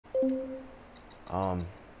Um,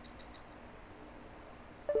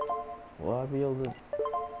 will I be able to?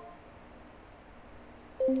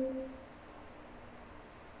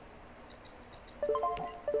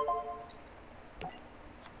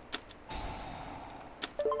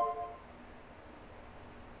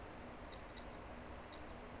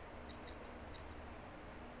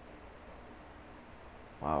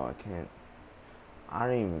 Wow, I can't. I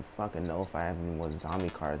don't even fucking know if I have any more zombie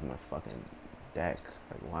cards in my fucking deck.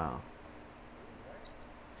 Like, wow.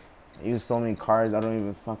 I use so many cards I don't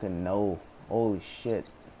even fucking know. Holy shit.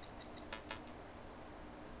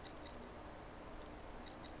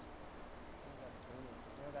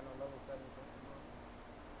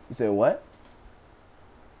 You said what?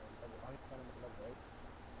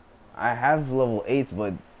 I have level 8s,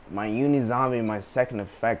 but my uni zombie, my second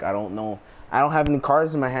effect, I don't know. I don't have any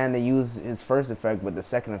cards in my hand to use his first effect, but the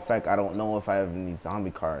second effect, I don't know if I have any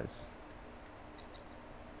zombie cards.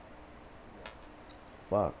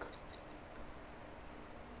 Fuck.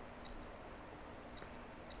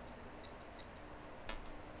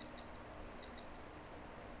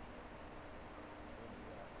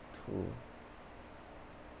 Two.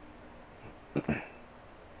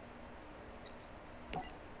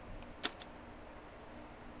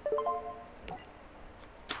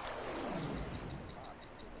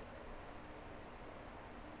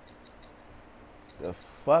 The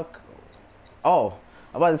fuck? Oh,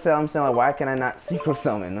 I'm about to say, I'm saying, like, why can I not secret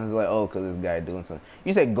summon? I was like, oh, because this guy doing something.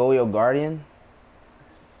 You said Goyo Guardian?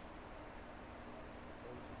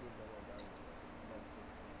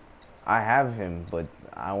 I have him, but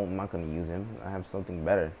I'm not going to use him. I have something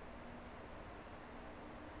better.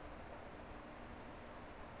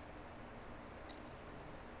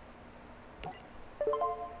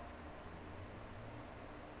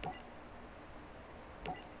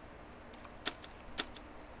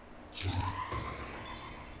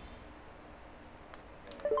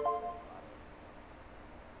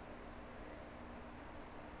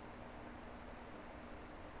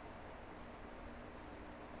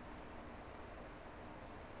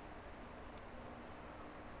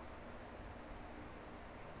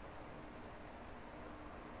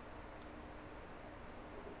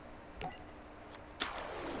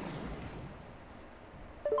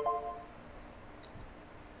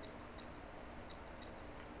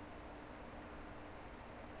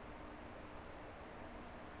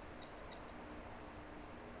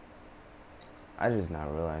 I just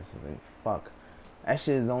not realized something. Fuck. That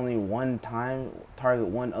shit is only one time. Target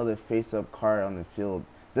one other face-up card on the field.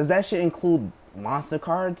 Does that shit include monster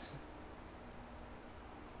cards?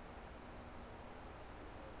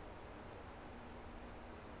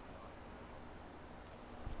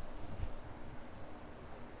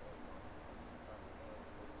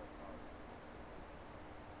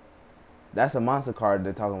 That's a monster card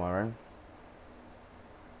they're talking about, right?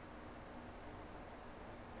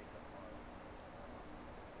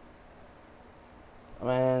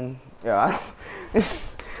 Man, yo,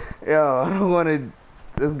 yo, I don't want to.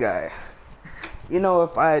 This guy. You know,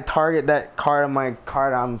 if I target that card on my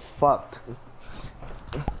card, I'm fucked.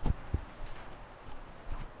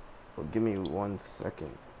 Well, give me 1 second.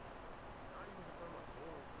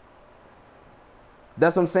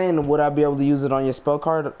 That's what I'm saying. Would I be able to use it on your spell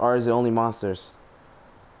card, or is it only monsters?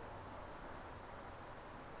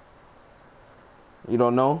 You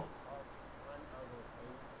don't know?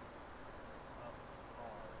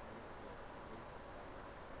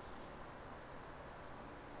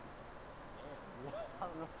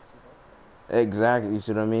 Exactly. You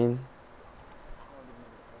see what I mean?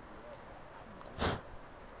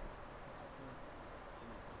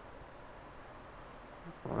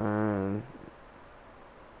 And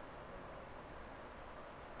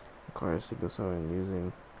card sequence I'm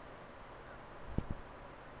using.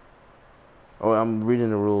 Oh, I'm reading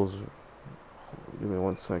the rules. Give me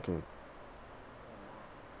 1 second.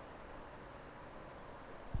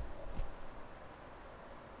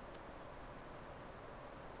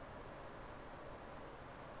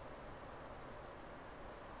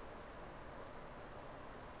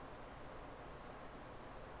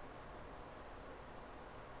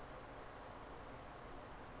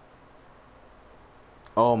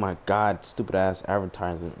 Oh my god, stupid ass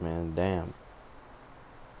advertisement, man. Damn.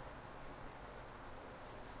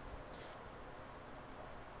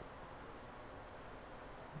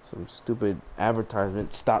 Some stupid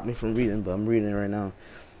advertisement stopped me from reading, but I'm reading it right now.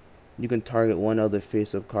 You can target one other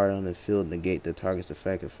face-up card on the field, negate the target's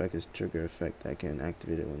effect. Effect is trigger effect that can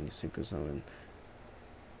activate it when you synchro summon.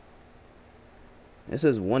 It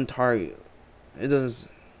says one target. It does.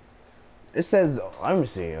 It says. Let me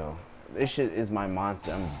see, yo. This shit is my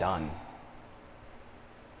monster. I'm done.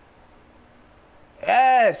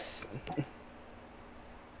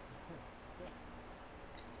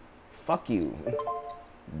 Fuck you.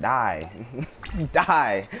 Die.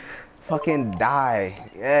 Die. Fucking die.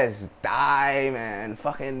 Yes, die, man.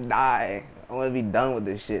 Fucking die. I want to be done with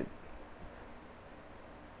this shit.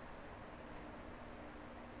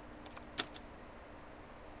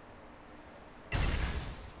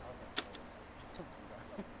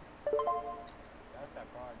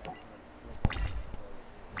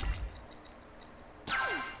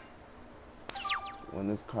 When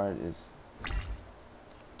this card is...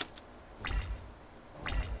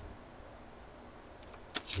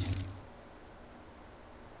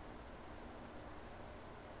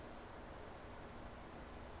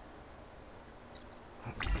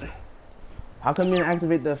 How come you didn't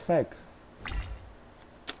activate the effect?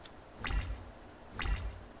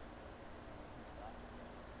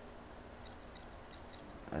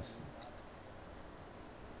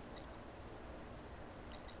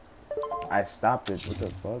 I stopped it. What the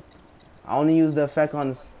fuck? I only use the effect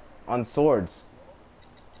on swords.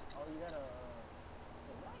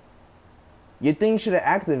 Your thing should have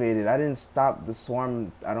activated. I didn't stop the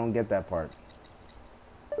swarm. I don't get that part.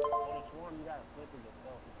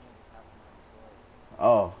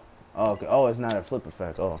 Oh. Oh, okay. Oh, it's not a flip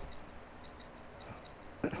effect. Oh.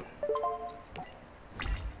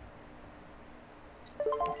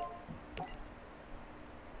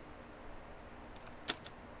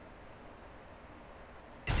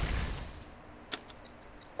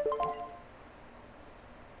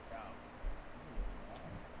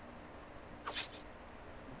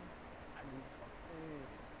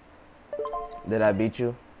 Did I beat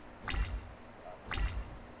you?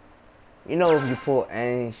 You know, if you pull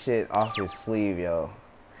any shit off his sleeve, yo,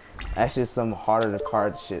 that's just some harder to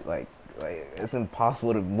card shit. Like it's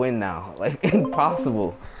impossible to win now. Like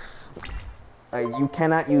impossible. Like you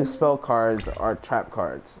cannot use spell cards or trap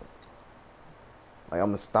cards. Like I'm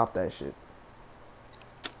gonna stop that shit.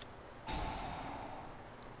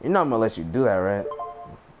 You're not gonna let you do that, right?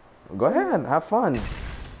 Go ahead, have fun.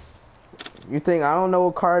 You think I don't know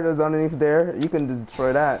what card is underneath there? You can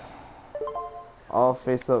destroy that. All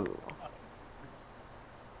face up.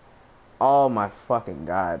 Oh my fucking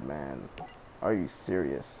god, man. Are you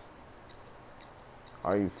serious?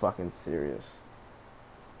 Are you fucking serious?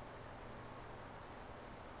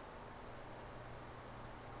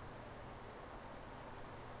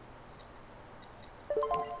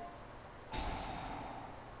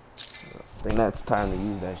 I think that's time to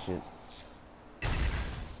use that shit.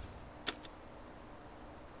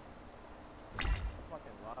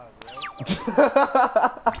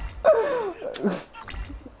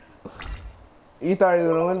 You thought you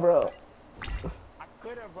were gonna win, bro? I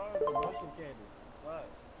could have, bro. The motion candy. What?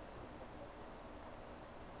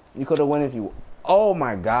 You could have won if you. Oh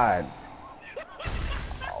my god!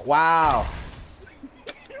 Wow!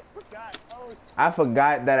 I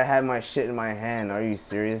forgot that I had my shit in my hand. Are you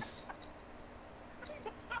serious?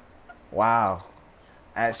 Wow,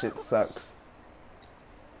 that shit sucks.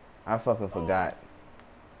 I fucking forgot.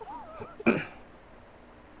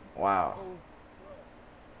 Wow.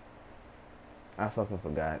 I fucking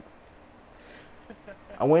forgot.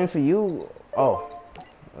 I'm waiting for you. Oh,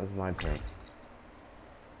 that was my turn.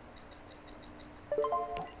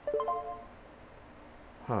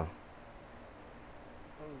 Huh.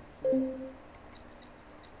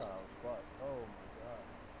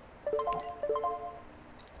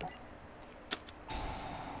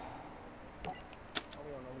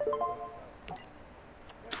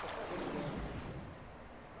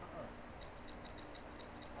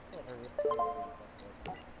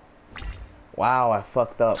 Wow, I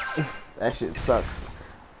fucked up. That shit sucks.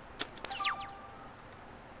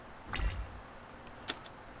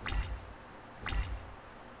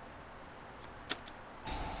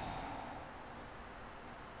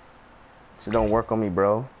 Shit don't work on me,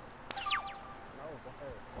 bro.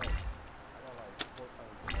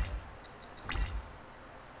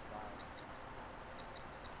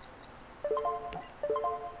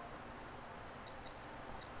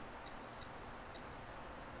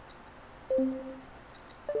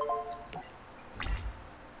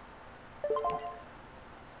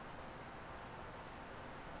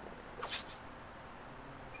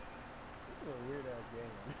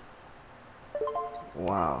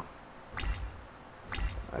 Wow.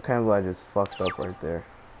 I can't believe I just fucked up right there.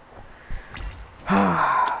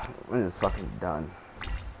 I'm just fucking done.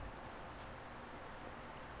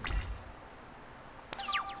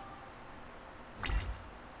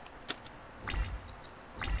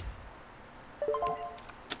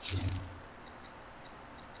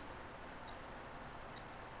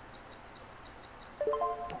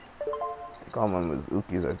 All my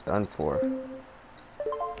Mizukis are done for.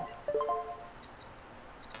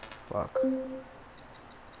 Fuck. What?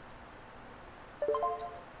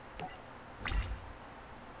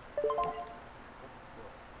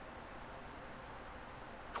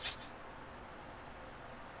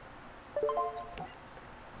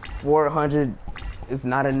 400 is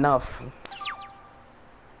not enough.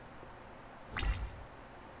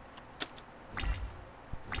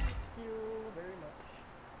 Thank you very much.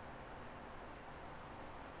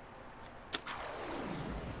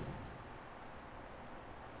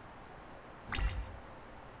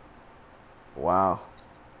 Wow.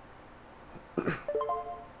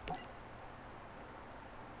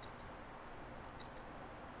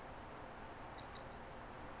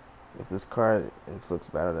 If this card inflicts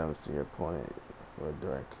battle damage to your opponent for a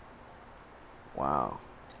direct. Wow.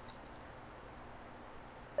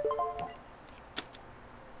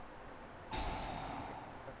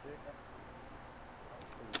 That's it. That was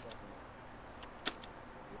pretty fucking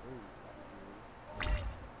rude.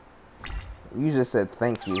 That You just said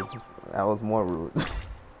thank you. That was more rude. was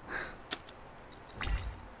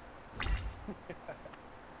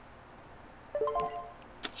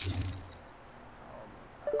rude. Oh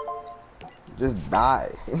my god. Just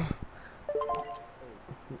die. Hey,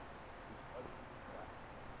 you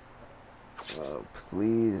ugly.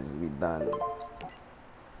 Please be done. You,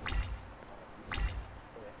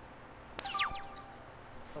 yeah.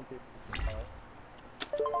 Some people call it.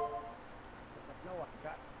 It's like, no, I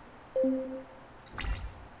got.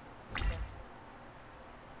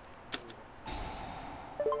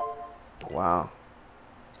 Wow.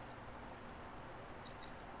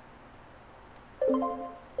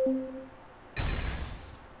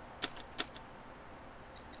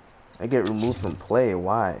 I get removed from play.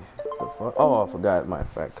 Why? The fuck? Oh, I forgot my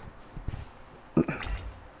effect.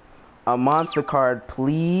 A monster card,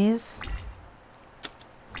 please.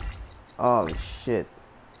 Oh shit.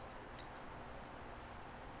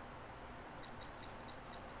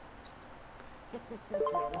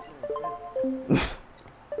 Yo, this shit is intense.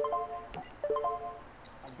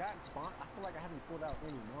 I've gotten spawn. I feel like I haven't pulled out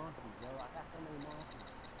any monsters, yo. I got so many monsters.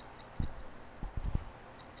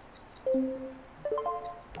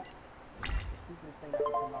 The stupidest thing that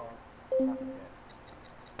could come out on copycat.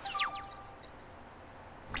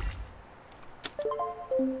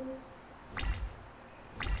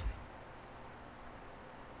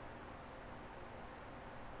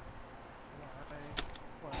 Why?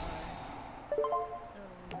 Why?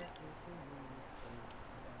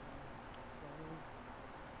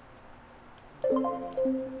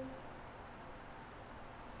 Don't let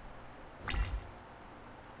me see you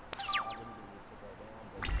so. I really didn't put that down,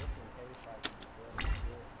 but just in case I can destroy some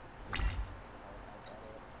shit, I got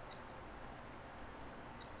it.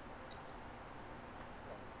 Don't smoke. Oh, alright.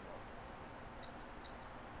 What else am I missing from this route? Yeah, this card just went so. I think I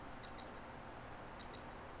did.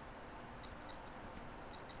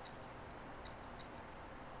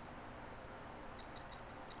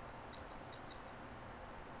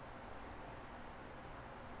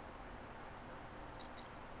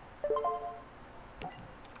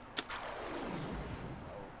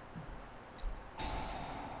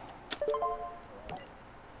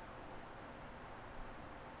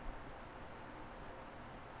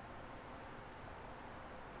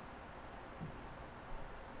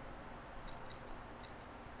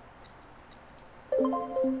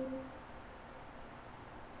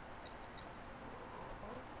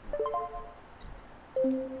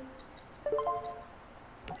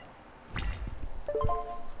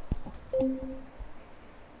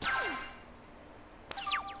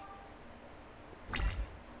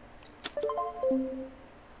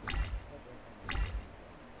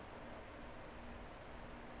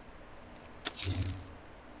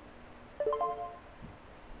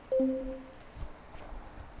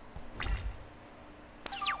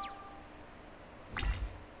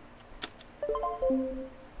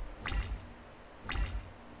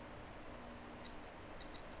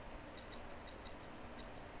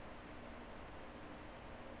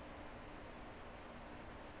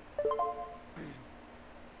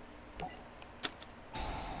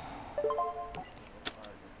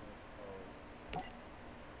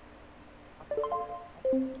 I think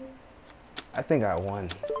I did. I think I won.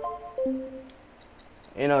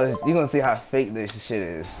 You know, you're gonna see how fake this shit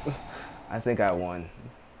is. I think I won.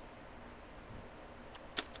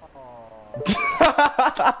 Oh,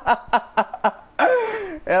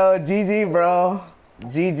 Yo, GG, bro.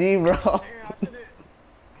 GG, bro. damn!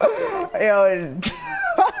 I should have. Yo, GG so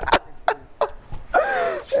motherfucking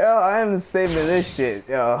pissed. yo, I am saving this shit,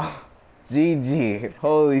 yo. GG.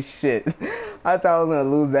 Holy shit. I thought I was gonna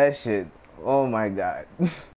lose that shit. Oh my god.